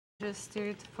Just stir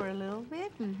it for a little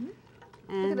bit.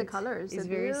 Look at the colors. It's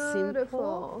They're very beautiful.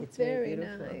 simple. It's very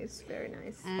beautiful. nice. Very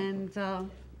nice. And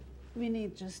we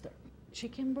need just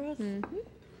chicken broth.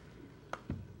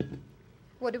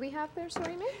 What do we have there,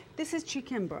 Sarina? This is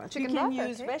chicken broth. Chicken you can broth,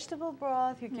 use okay. vegetable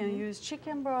broth. You can use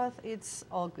chicken broth. It's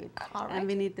all good. All right. And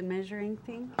we need the measuring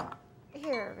thing.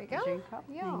 Here we go. Measuring cup.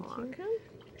 Yeah. Thank you.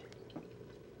 Okay.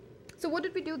 So what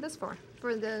did we do this for?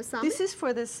 For the salmon? This is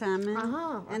for the salmon.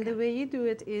 And the okay. way you do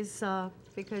it is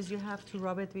because you have to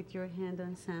rub it with your hand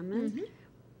on salmon.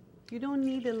 You don't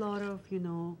need a lot of,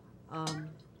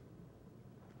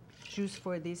 juice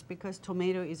for this because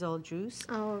tomato is all juice.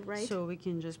 Oh, right. So we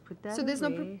can just put that So there's no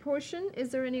away. proportion?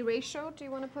 Is there any ratio? Do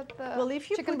you want to put the Well, if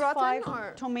you chicken put broth 5 in?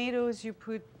 Or? tomatoes, you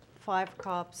put 5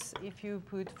 cups. If you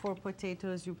put 4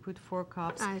 potatoes, you put 4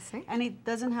 cups. I see. And it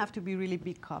doesn't have to be really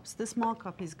big cups. The small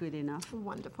cup is good enough.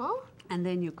 Wonderful. And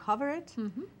then you cover it.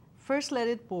 First let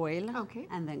it boil. Okay.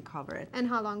 And then cover it. And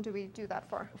how long do we do that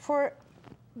for?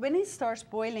 When it starts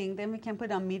boiling, then we can put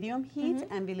on medium heat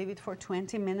and we leave it for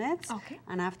 20 minutes. Okay.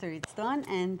 And after it's done,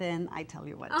 and then I tell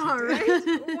you what All to do.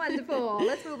 right. Wonderful.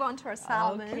 Let's move on to our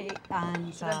salmon. Okay.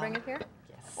 And Should I bring it here?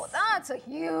 Yes. Well, that's a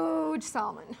huge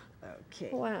salmon. Okay.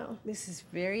 Wow. This is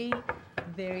very,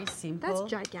 very simple. That's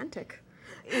gigantic.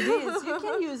 It is. You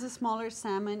can use a smaller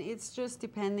salmon. It's just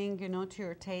depending, to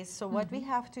your taste. So what we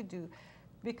have to do,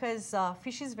 because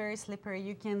fish is very slippery,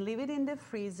 you can leave it in the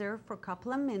freezer for a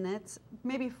couple of minutes,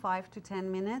 maybe 5 to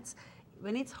 10 minutes.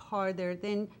 When it's harder,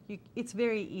 then it's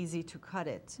very easy to cut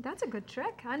it. That's a good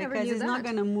trick. I never Because knew it's that. not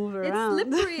going to move around. It's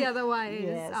slippery otherwise.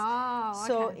 Yes. Oh, okay.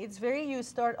 So it's you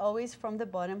start always from the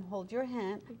bottom, hold your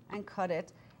hand and cut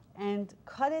it. And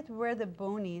cut it where the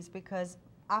bone is, because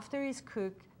after it's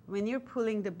cooked, when you're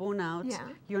pulling the bone out,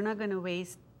 you're not going to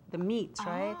waste the meat,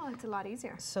 right? Oh, it's a lot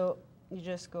easier. So you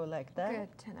just go like that.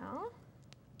 Good to know.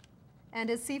 And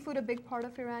is seafood a big part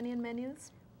of Iranian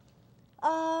menus?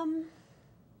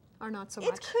 Or not so much?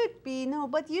 It could be, no,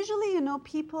 but usually,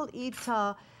 people eat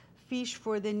fish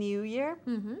for the New Year.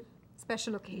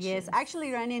 Special occasions. Yes, actually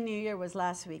Iranian New Year was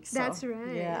last week. So, that's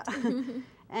right. Yeah.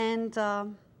 And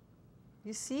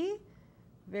you see,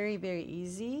 very, very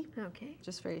easy. Okay.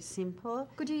 Just very simple.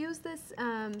 Could you use this,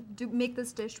 make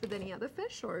this dish with any other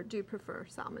fish, or do you prefer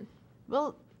salmon?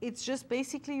 Well, it's just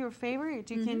basically your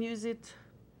favorite. You can use it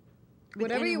with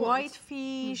Whatever any you white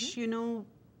want. fish,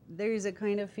 there is a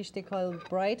kind of fish they call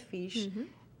bright fish.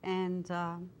 And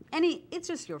it's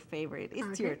just your favorite.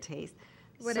 It's to your taste.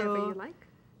 Whatever So you like.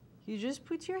 You just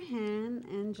put your hand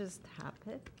and just tap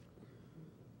it.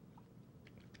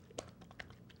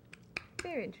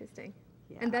 Very interesting.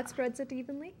 Yeah. And that spreads it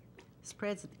evenly?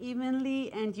 Spreads it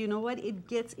evenly, and you know what? It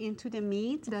gets into the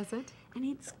meat. Does it? And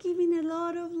it's giving a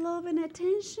lot of love and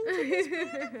attention to this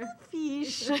beautiful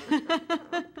fish.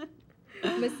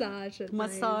 Massage it.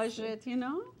 Massage nice. it,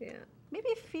 Yeah. Maybe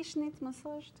fish needs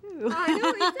massage too. I know,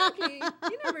 exactly.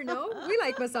 You never know. We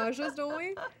like massages, don't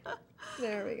we?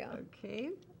 There we go.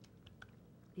 Okay.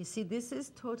 You see, this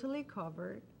is totally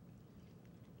covered.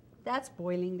 That's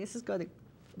boiling. This has got a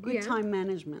good time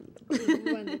management.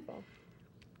 Wonderful.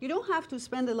 You don't have to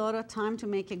spend a lot of time to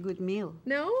make a good meal.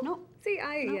 No? No. See,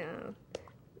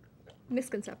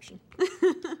 misconception.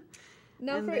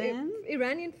 Now, And for then-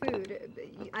 Iranian food,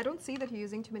 I don't see that you're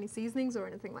using too many seasonings or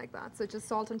anything like that. So just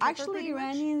salt and pepper. Actually, pretty much?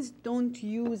 Iranians don't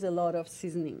use a lot of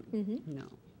seasoning. No.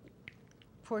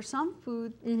 For some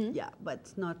food, yeah,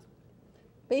 but not.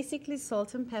 Basically,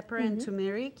 salt and pepper and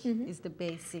turmeric is the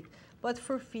basic. But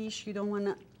for fish, you don't want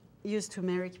to use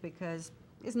turmeric because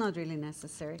it's not really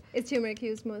necessary. Is turmeric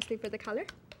used mostly for the color?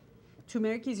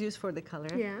 Turmeric is used for the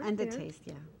color and the yeah. taste,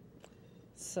 yeah.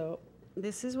 So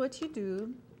this is what you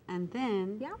do. And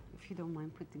then, if you don't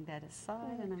mind putting that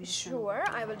aside. And I'm just gonna Sure,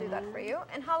 I will do that for you.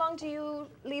 And how long do you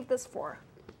leave this for?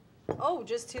 Oh,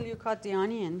 just till you cut the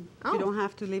onion. Oh. You don't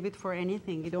have to leave it for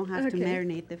anything. You don't have to Okay.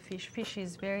 marinate the fish. Fish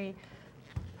is very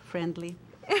friendly.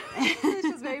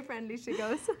 She's very friendly, she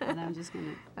goes. And I'm just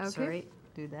going to,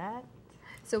 do that.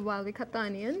 So while we cut the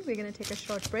onion, we're going to take a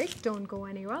short break. Don't go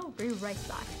anywhere. I'll be right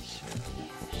back.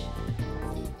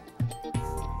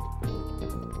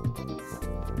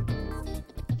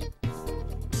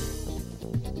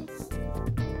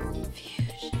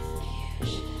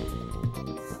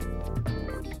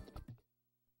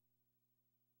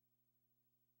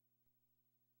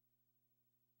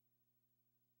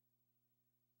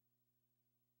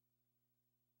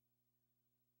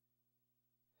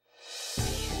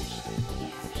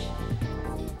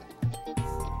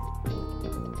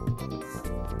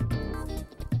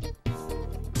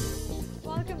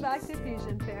 back to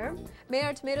Fusion Fare. May,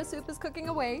 our tomato soup is cooking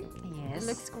away. Yes. It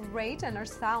looks great, and our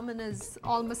salmon is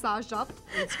all massaged up.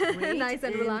 It's great. Nice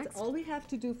and relaxed. All we have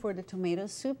to do for the tomato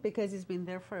soup, because it's been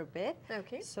there for a bit.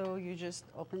 Okay. So you just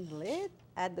open the lid,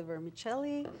 add the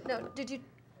vermicelli. No,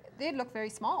 they look very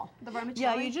small, the vermicelli.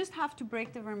 Yeah, you just have to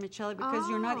break the vermicelli because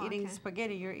you're not eating okay.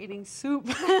 spaghetti, you're eating soup.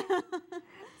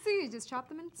 So you just chop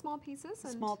them in small pieces?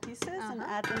 And Small pieces and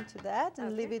add them to that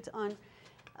and leave it on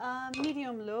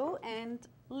medium-low and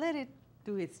let it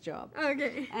do its job.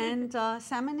 Okay. And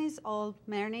salmon is all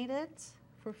marinated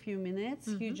for a few minutes.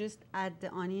 You just add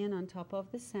the onion on top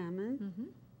of the salmon.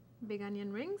 Big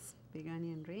onion rings. Big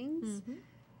onion rings.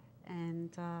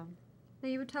 And Now,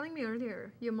 you were telling me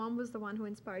earlier, your mom was the one who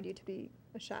inspired you to be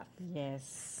a chef.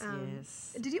 yes,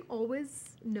 yes. Did you always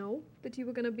know that you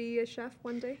were going to be a chef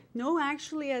one day? No,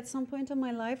 actually, at some point in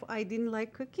my life, I didn't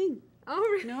like cooking. Oh,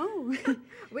 really? No.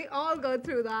 We all go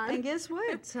through that. And guess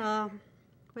what?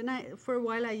 For a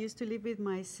while, I used to live with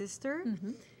my sister.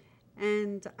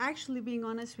 And actually, being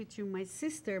honest with you, my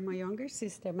sister, my younger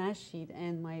sister, Mashid,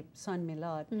 and my son,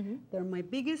 Milad, they're my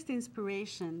biggest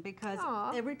inspiration because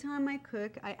every time I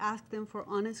cook, I ask them for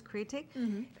honest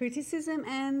criticism,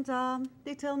 and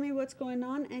they tell me what's going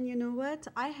on. And you know what?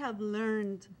 I have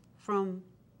learned from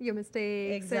your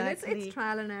mistakes. Exactly. And it's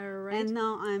trial and error, right? And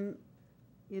now I'm,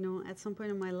 at some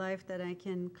point in my life that I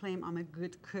can claim I'm a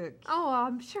good cook. Oh,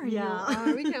 I'm sure you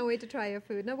are. We can't wait to try your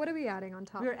food. Now, what are we adding on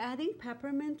top? We're adding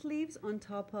peppermint leaves on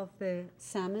top of the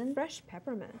salmon. Fresh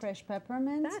peppermint. Fresh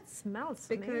peppermint. That smells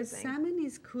because amazing. salmon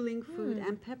is cooling food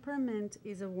and peppermint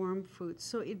is a warm food,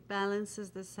 so it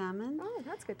balances the salmon. Oh,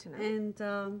 that's good to know.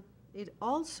 And it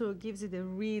also gives it a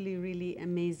really, really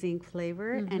amazing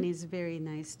flavor and is very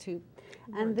nice too.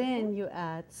 Wonderful. And then you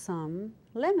add some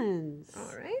lemons.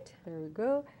 All right. There we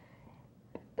go.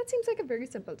 That seems like a very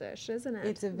simple dish, isn't it?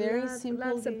 It's a very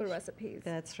simple dish. recipes.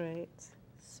 That's right.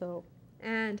 So,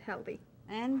 And healthy.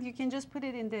 and you can just put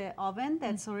it in the oven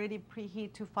that's already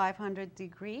preheat to 500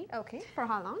 degree Okay. For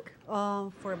how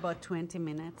long? for about 20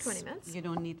 minutes. 20 minutes. You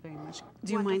don't need very much.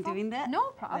 Do you mind Wonderful. doing that?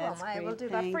 No problem. That's I will great. do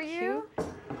that for Thank you.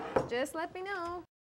 Just let me know.